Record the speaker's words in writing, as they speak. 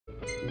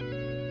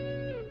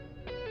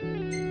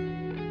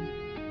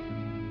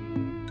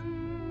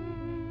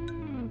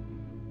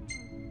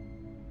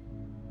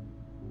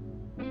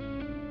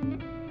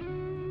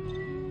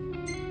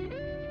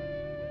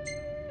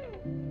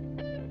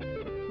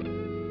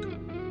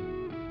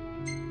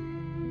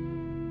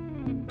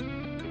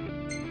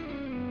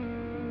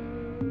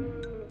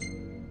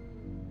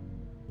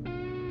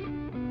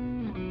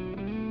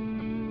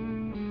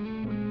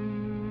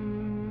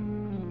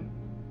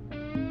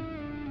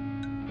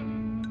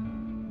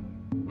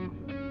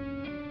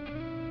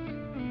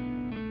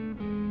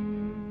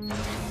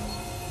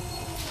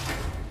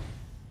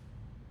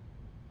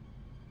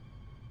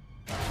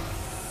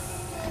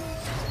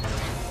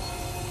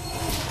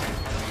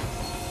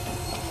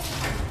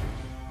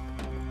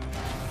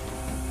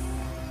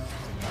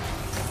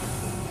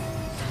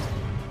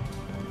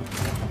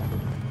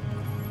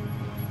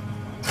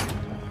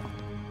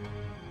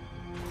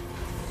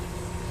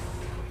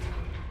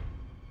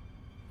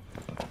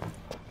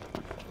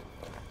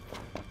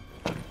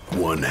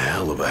One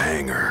hell of a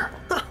hangar.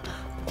 Huh.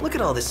 Look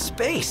at all this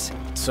space.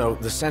 So,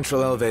 the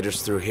central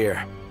elevator's through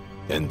here.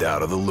 And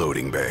out of the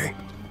loading bay.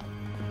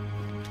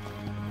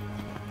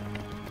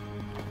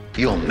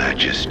 Your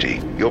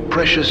Majesty, your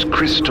precious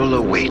crystal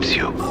awaits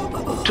you.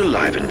 To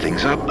liven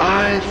things up,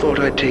 I thought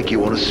I'd take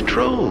you on a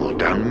stroll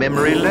down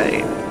memory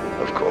lane.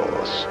 Of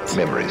course,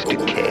 memories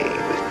decay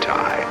with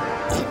time.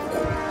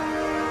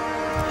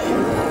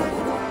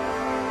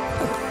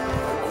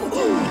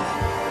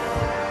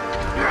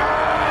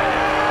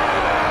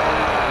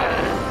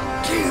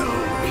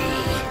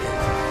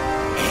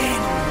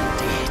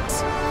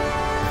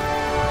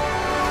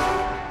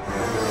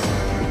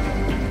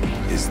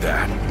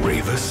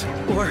 Ravis?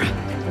 Or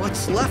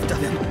what's left of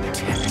him.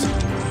 Keep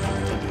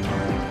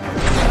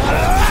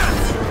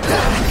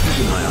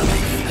an eye on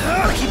Iggy.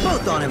 I'll keep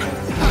both on him. Be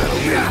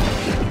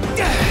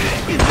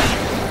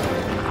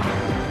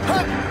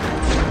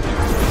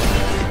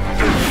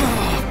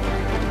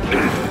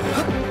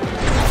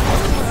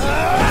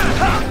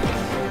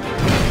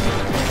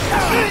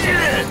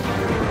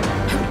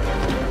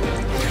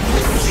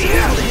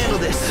able to handle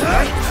this,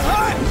 right?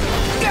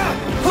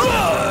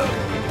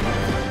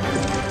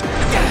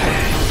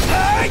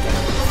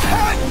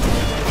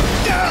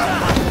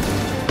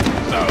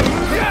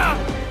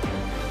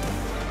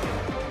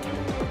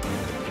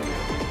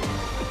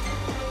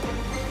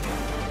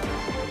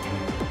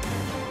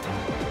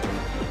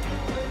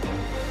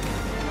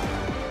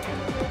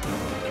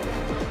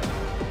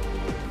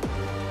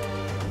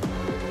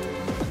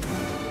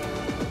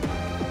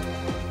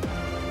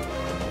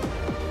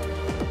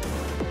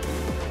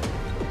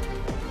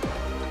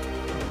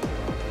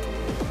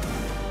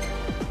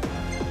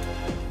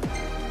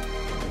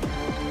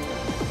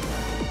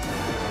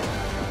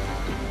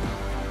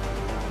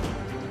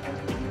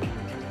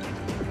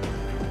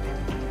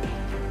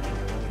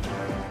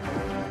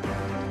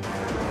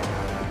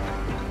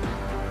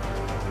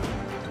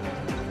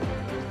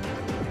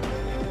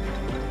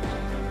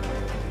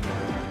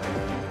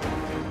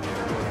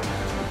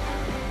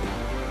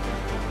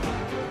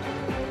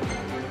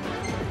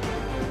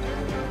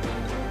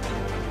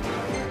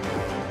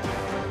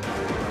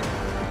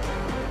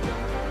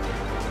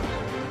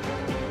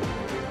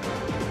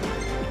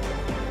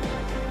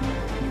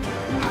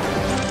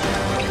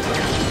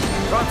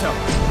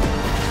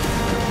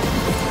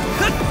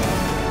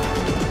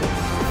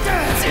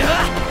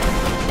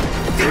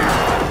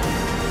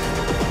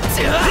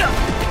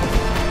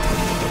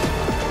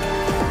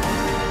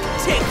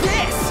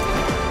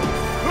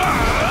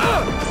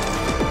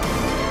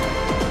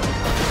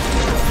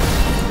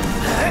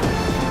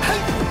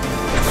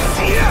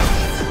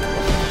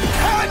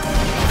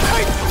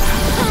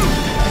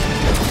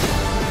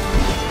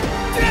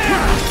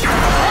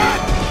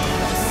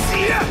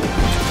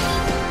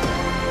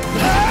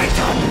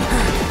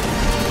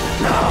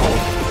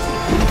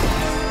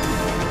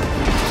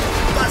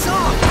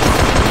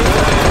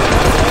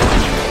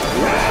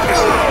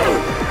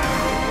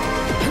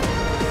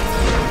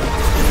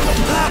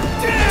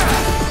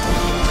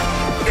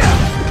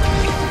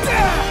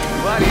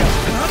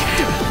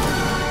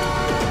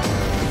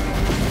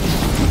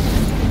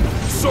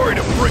 Sorry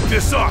to break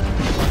this up!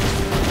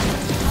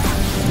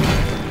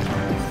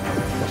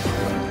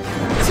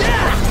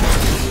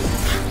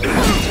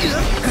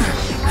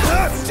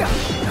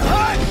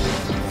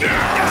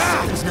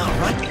 Something's not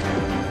right.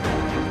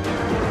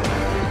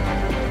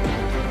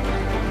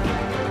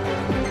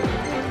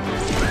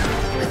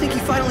 I think he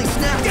finally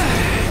snapped.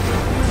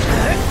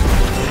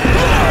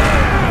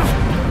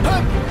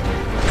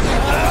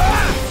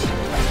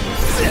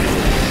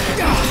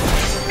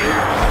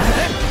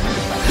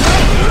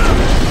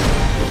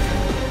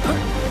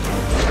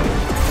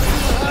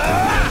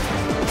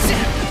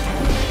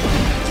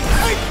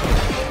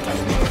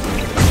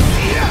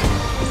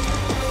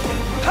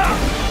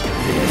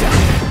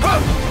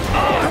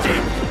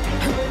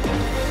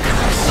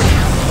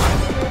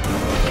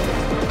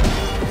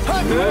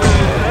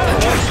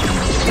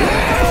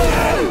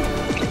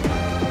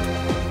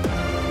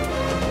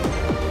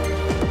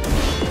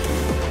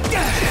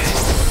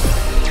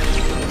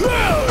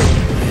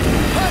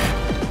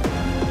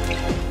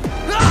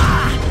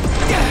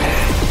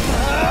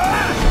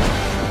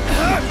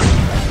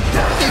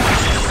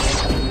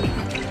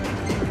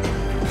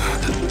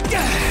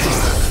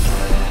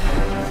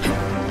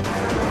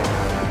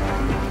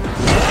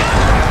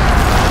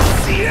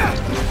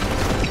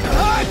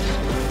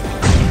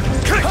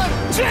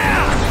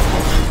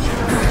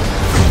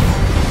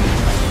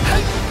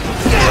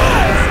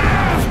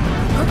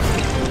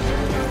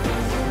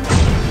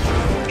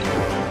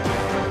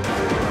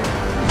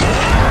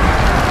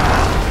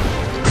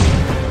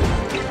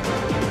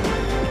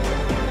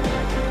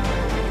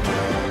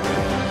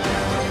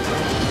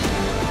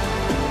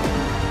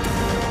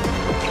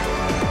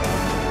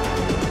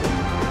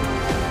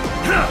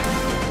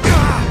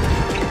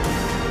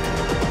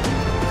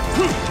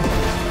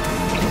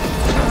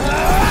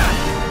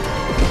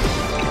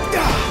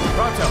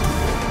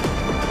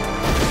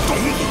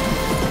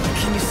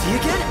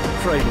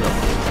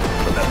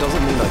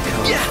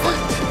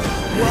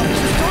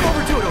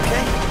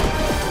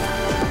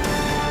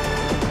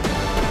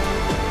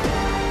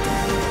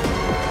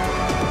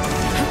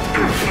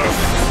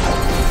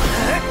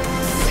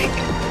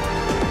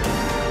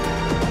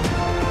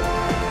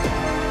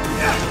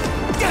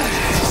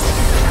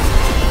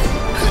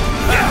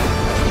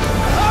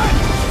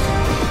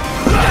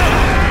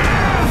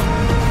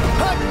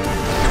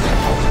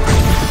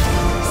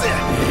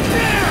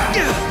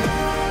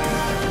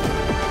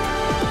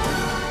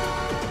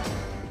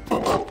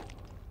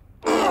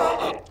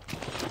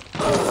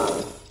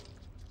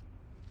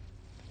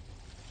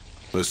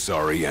 A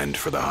sorry end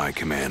for the High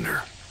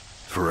Commander.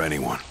 For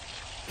anyone.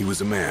 He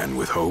was a man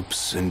with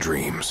hopes and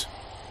dreams.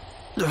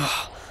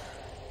 Ugh.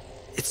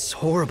 It's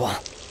horrible.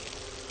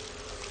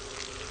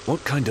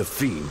 What kind of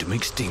fiend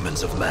makes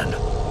demons of men?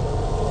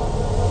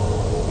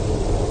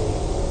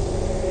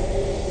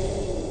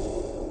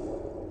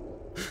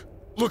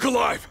 Look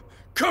alive!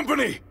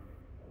 Company!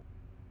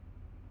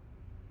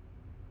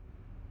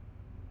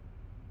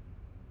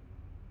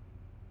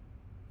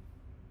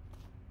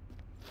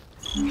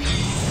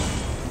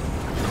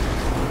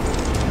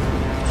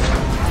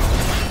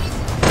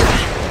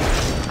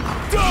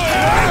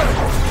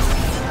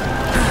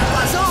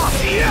 Buzz off!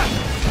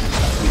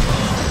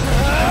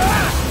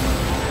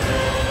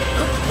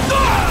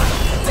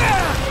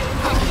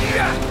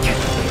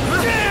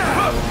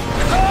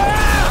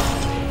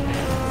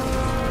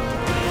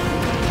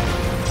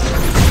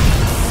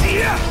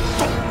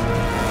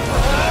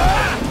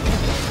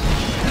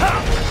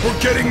 We're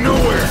getting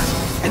nowhere!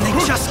 And they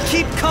just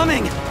keep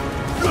coming!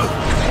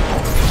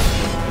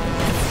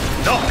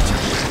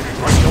 Noctis!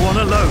 Go on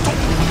alone.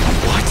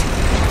 What?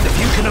 If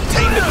you can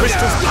obtain the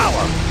crystal's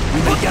power,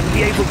 we may yet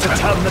be able to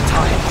turn the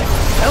tide.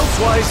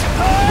 Elsewise,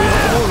 we're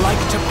all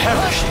like to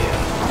perish here.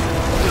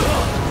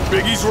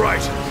 Biggie's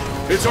right.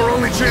 It's our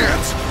only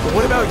chance. But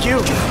what about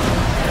you?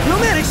 You'll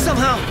manage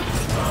somehow!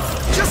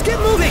 Just get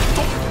moving!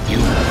 You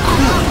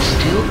could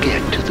still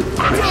get to the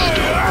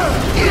crystal.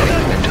 If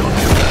and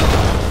only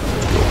though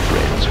your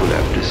friends will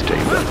have to stay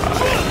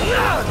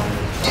behind.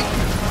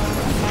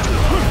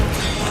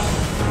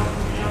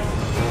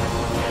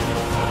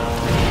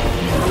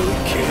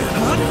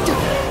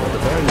 At the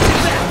very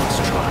least, I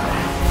must try.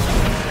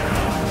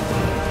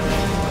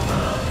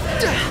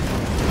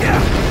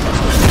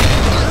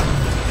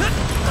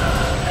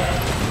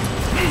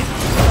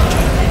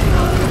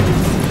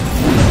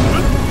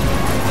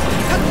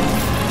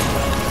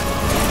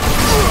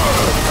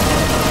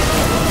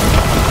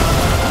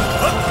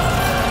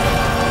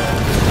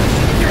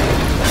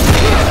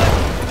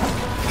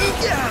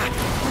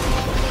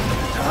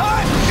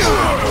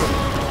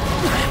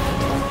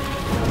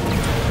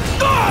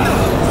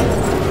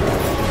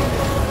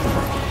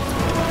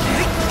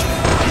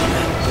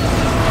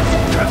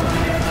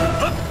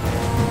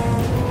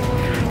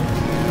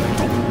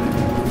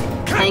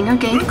 Hangar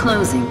gate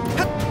closing.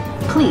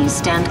 Please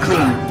stand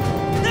clear.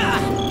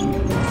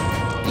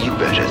 You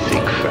better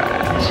think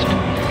fast.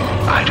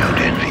 I don't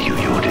envy you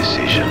your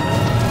decision.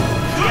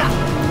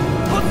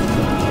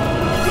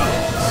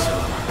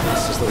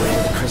 This is the way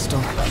to the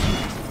crystal?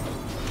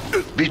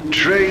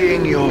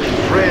 Betraying your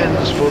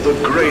friends for the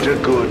greater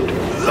good.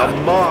 The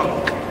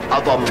mark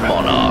of a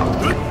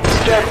monarch.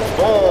 Step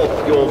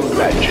forth, your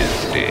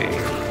majesty.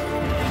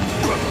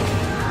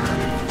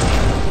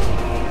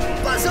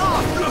 Buzz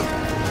off!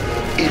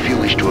 If you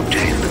wish to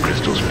obtain the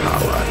crystal's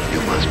power,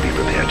 you must be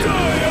prepared to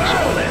lose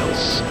all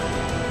else.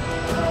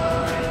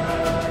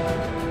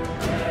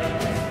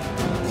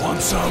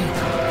 Want some?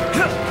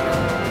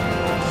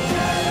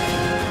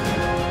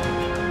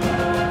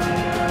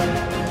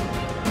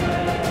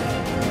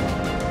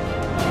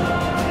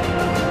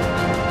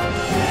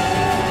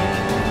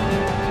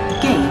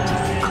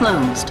 Gate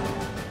closed.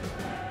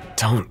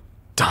 Don't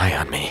die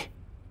on me.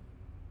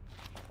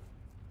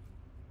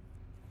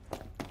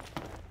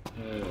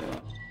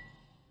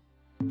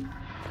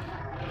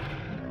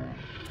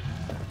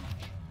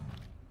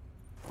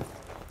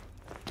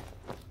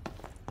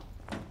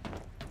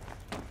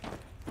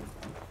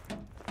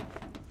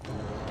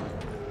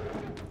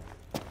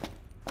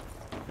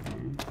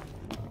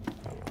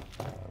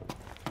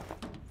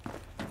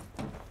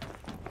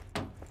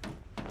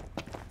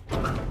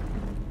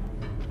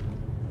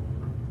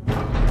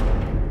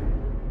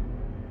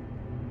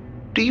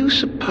 Do you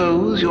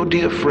suppose your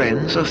dear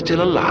friends are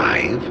still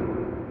alive?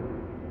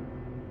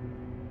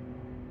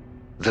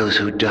 Those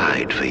who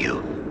died for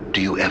you,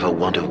 do you ever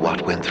wonder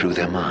what went through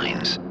their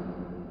minds?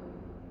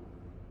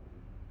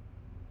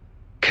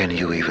 Can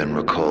you even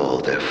recall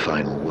their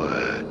final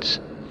words?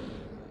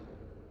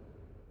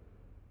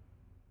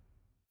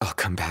 I'll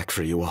come back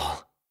for you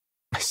all.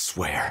 I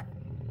swear.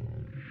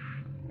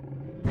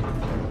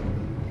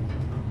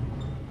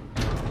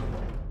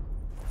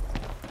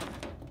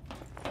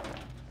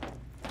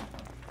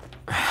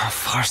 How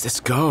far's this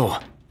go?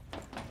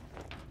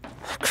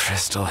 The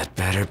crystal had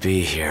better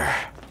be here.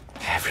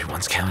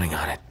 Everyone's counting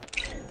on it.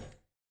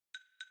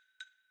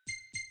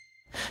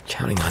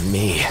 Counting on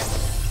me.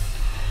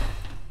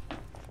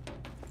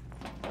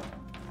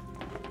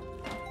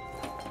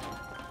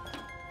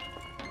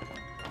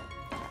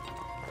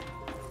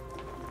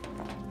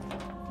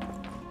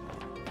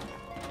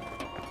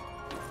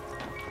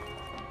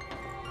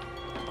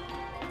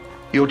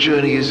 Your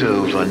journey is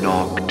over,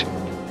 Noct.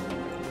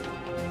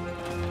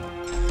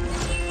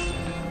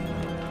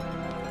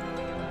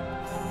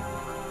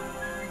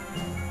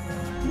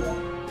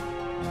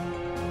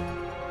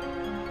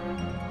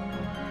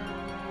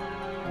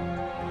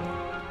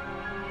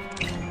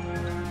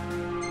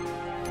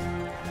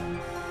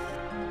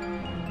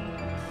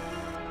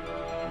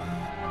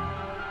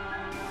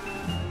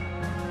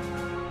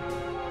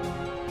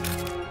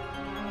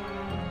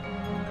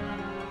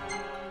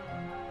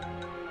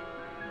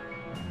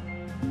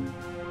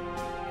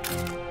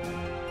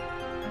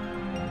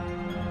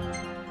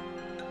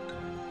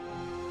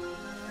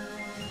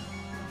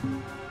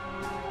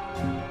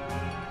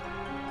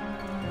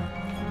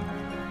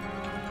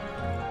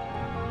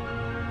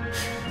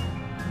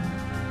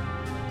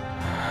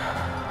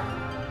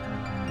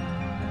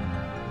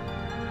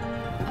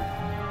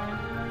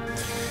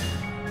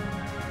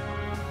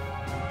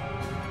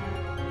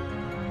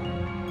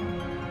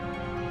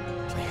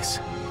 Please.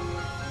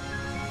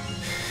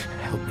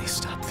 Help me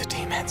stop the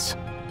demons.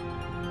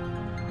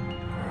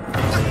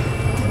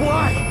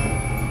 Why?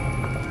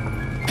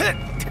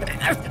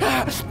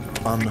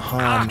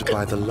 Unharmed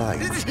by the light,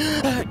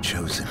 the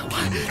chosen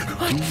king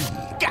indeed.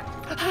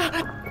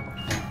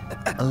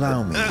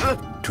 Allow me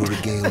to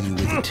regale you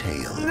with a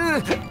tale.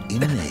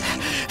 In an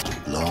age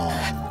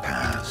long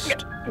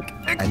past,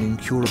 an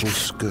incurable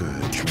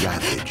scourge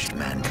ravaged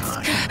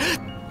mankind.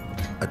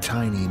 A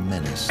tiny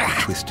menace that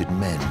twisted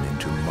men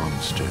into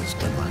monsters,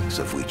 the likes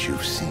of which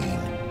you've seen.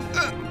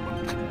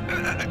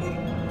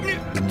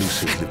 In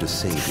Noctis lived a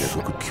savior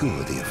who could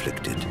cure the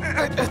afflicted.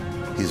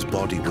 His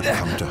body would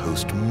come to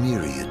host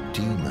myriad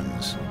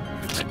demons.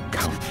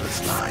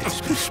 Countless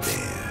lives be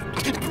spared.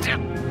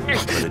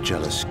 But a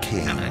jealous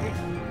king,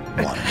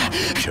 one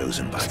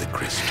chosen by the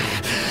crystal,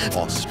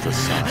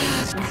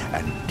 ostracized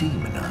and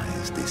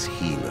demonized this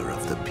healer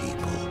of the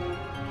people,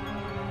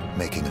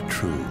 making a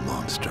true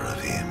monster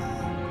of him.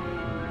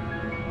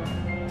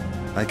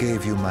 I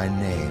gave you my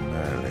name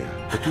earlier,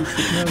 but you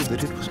should know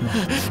that it was not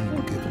a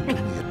name given to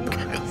me at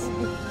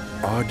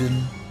birth.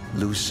 Arden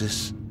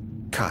Lucis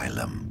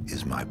Kylum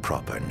is my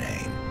proper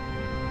name.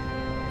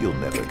 You'll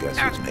never guess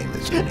whose name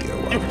this India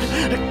was.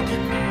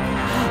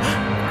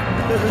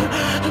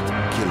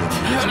 Killing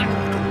this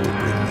mortal will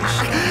bring me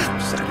some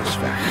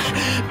satisfaction.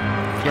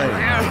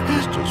 Playing the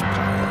crystal's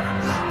power,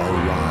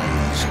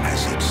 arise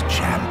as its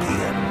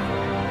champion.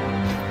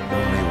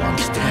 Only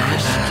once the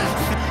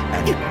crystal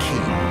and the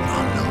king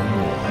are no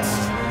more,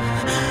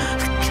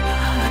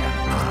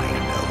 I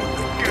know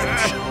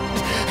redemption.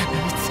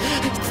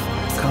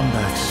 Come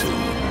back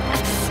soon.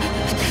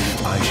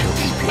 I shall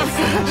keep your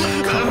friends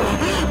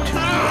company till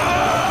you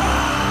are.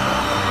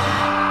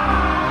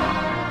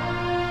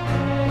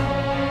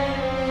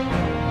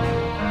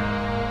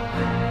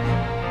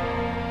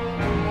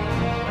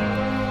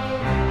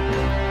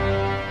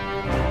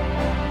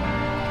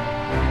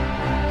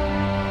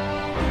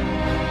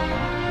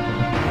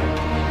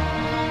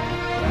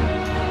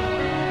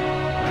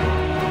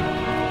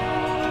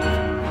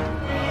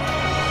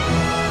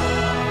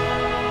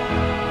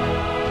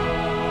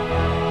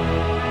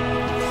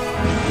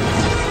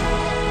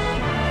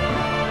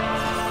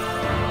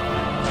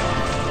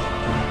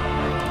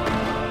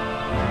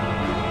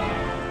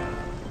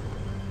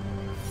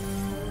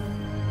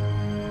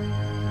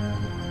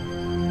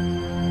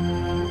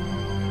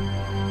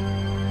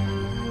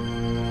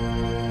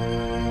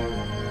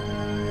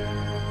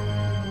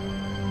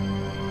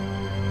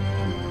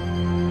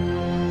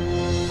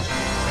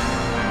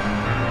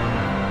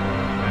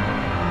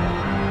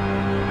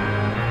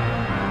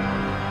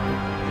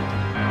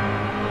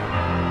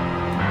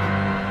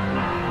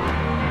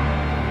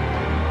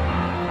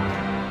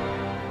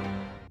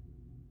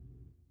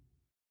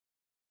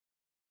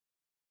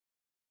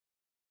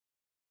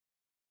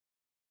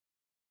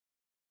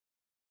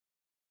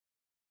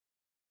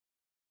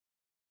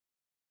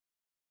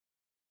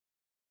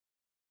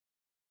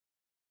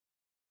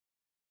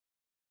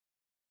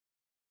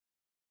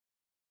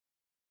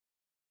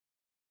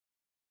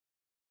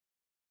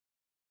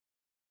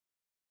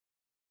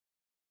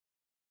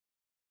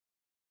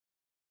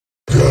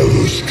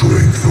 Gather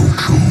strength, O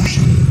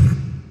chosen.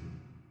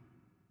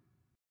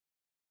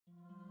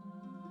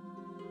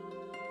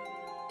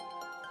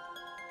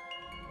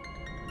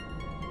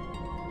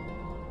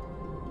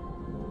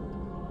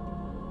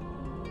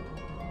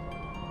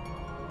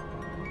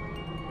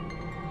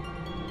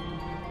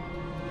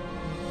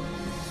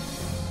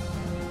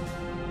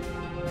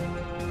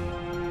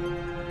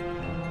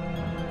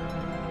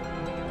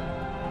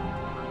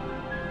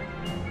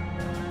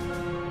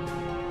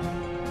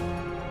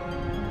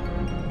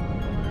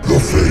 The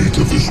fate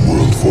of this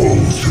world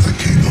falls to the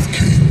King of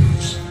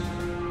Kings.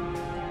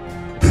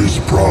 His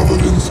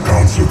providence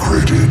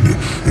consecrated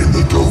in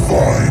the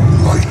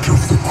divine light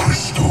of the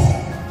crystal.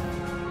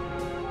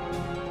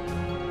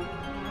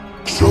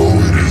 So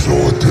it is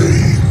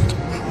ordained,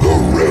 the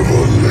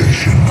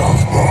revelation of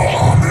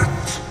Bahamut.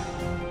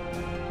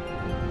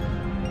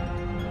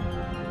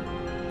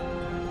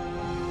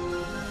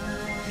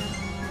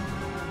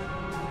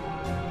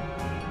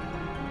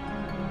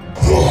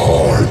 The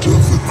heart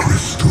of the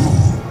crystal,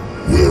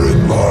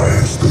 wherein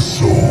lies the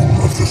soul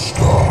of the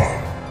star.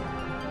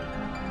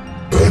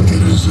 And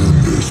it is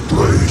in this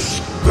place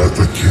that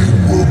the king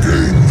will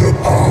gain the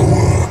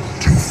power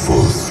to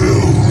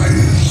fulfill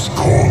his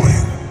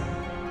calling.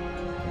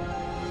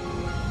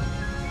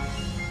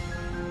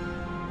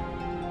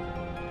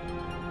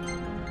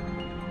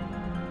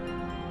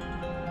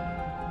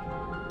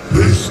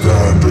 They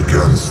stand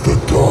against the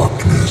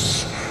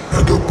darkness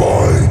and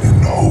abide in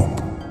hope,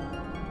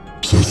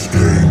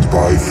 sustained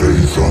by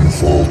faith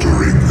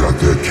unfaltering that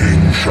their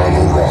king shall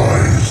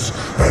arise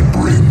and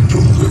bring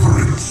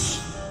deliverance.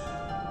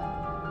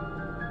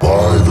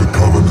 By the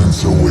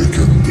covenants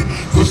awakened,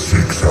 the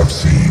Sikhs have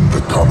seen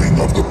the coming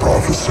of the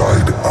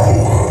prophesied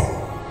hour.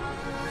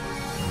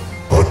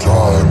 A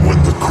time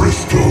when the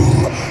crystal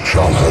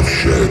shall have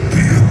shed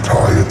the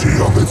entirety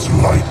of its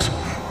light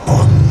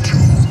unto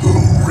the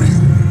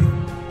ring.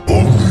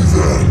 Only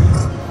then,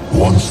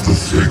 once the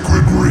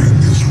sacred ring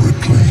is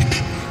replete,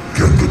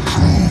 can the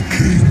true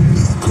king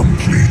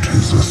complete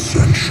his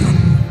ascension.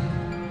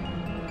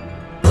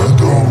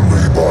 And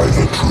only by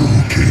the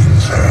true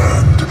king's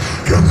hand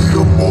can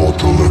the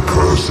immortal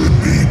accursed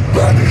be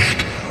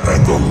banished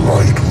and the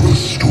light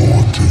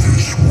restored to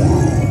this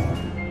world.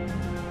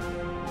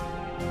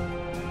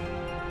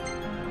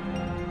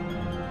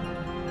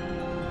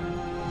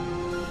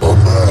 A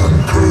man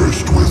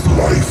cursed with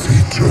life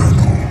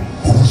eternal,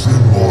 whose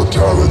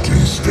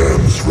immortality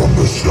stems from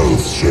the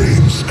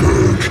self-same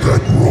scourge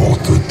that wrought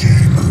the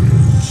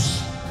demons.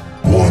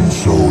 One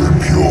so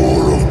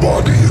impure of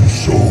body and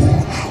soul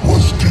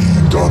was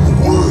deemed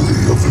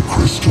unworthy of the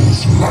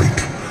crystal's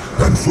light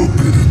and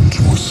forbidden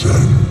to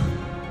ascend.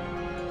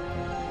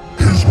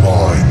 His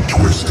mind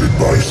twisted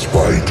by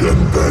spite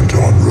and bent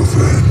on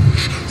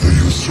revenge, the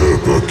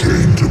usurper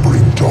came to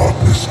bring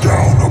darkness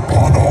down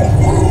upon our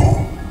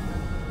world.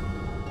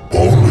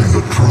 Only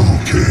the true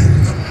king,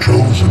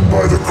 chosen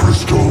by the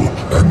crystal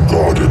and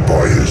guarded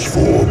by his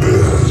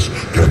forebears,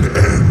 can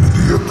end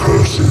the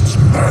accursed's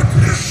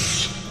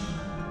madness.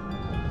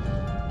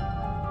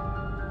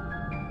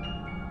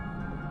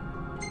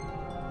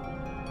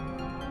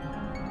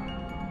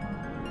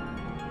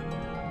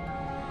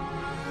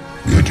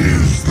 It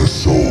is the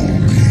sole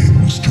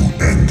means to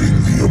ending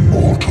the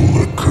immortal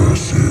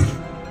accursed.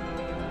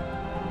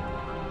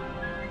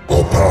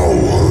 A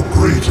power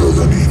greater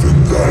than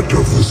even that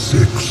of the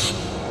Six,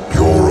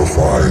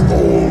 purifying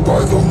all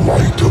by the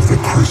light of the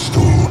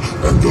crystal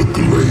and the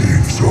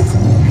glaives of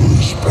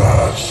rulers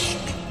past.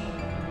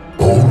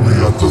 Only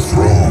at the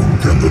throne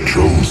can the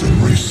chosen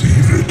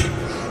receive it,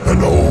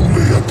 and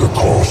only at the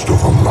cost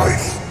of a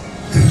life,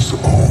 his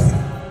own.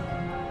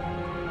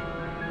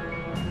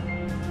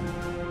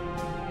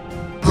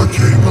 The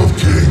King of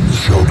Kings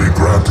shall be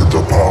granted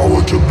the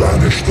power to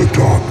banish the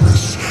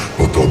darkness,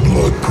 but the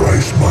blood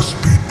price must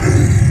be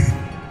paid.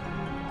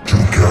 To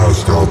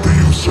cast out the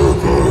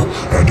usurper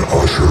and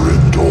usher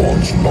in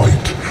dawn's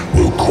light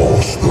will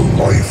cost the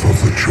life of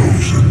the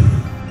chosen.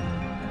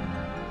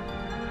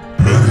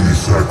 Many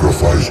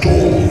sacrificed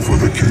all for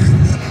the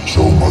king,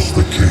 so must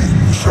the king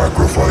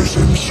sacrifice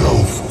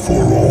himself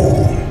for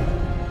all.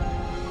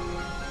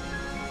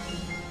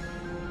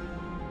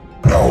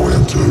 Now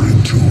enter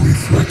into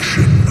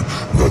reflection,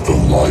 let the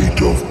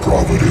light of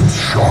providence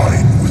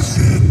shine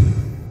within.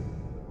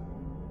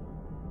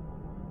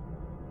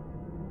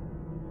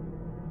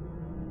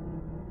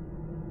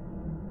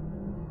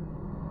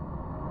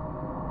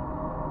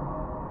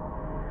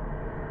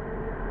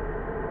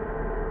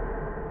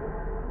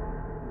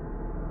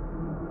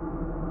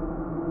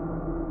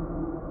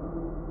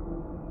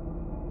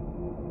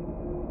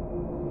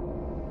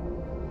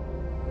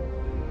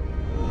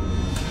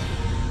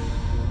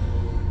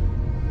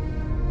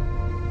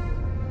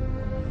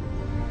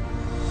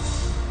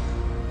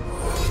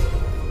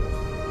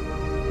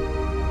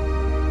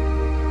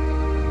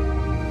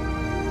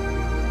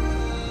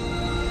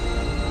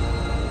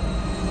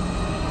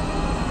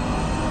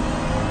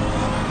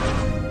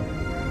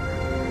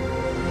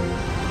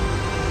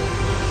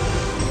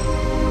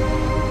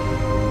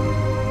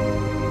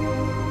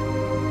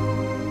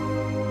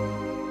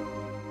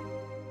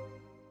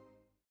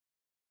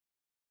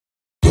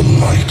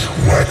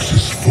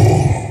 Waxes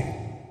full.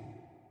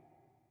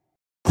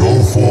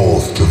 Go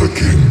forth to the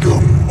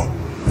kingdom,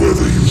 where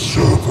the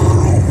usurper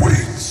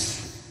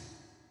awaits.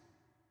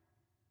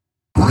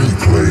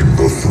 Reclaim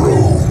the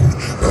throne,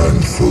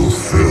 and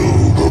fulfill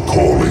the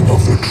calling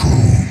of the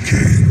true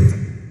king.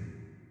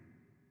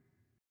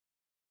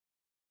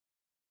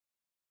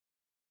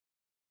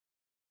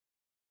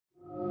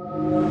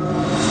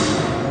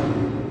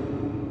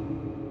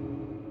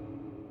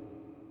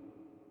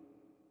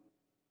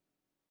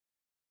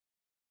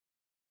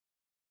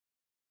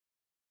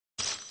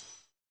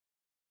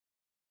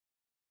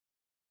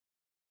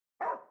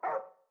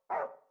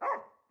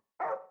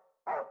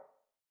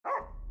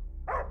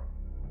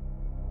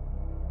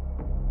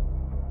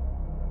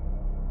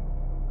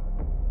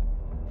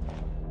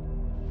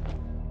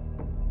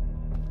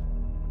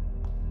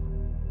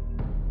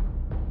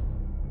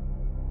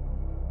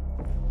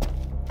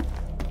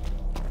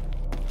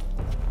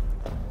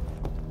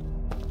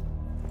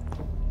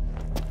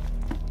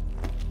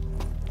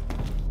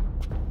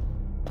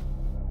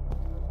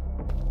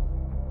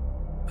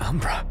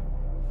 Umbra.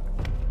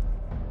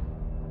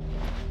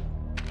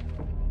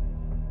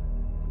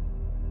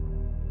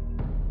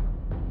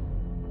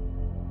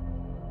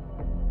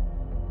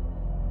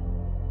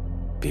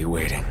 Be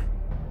waiting.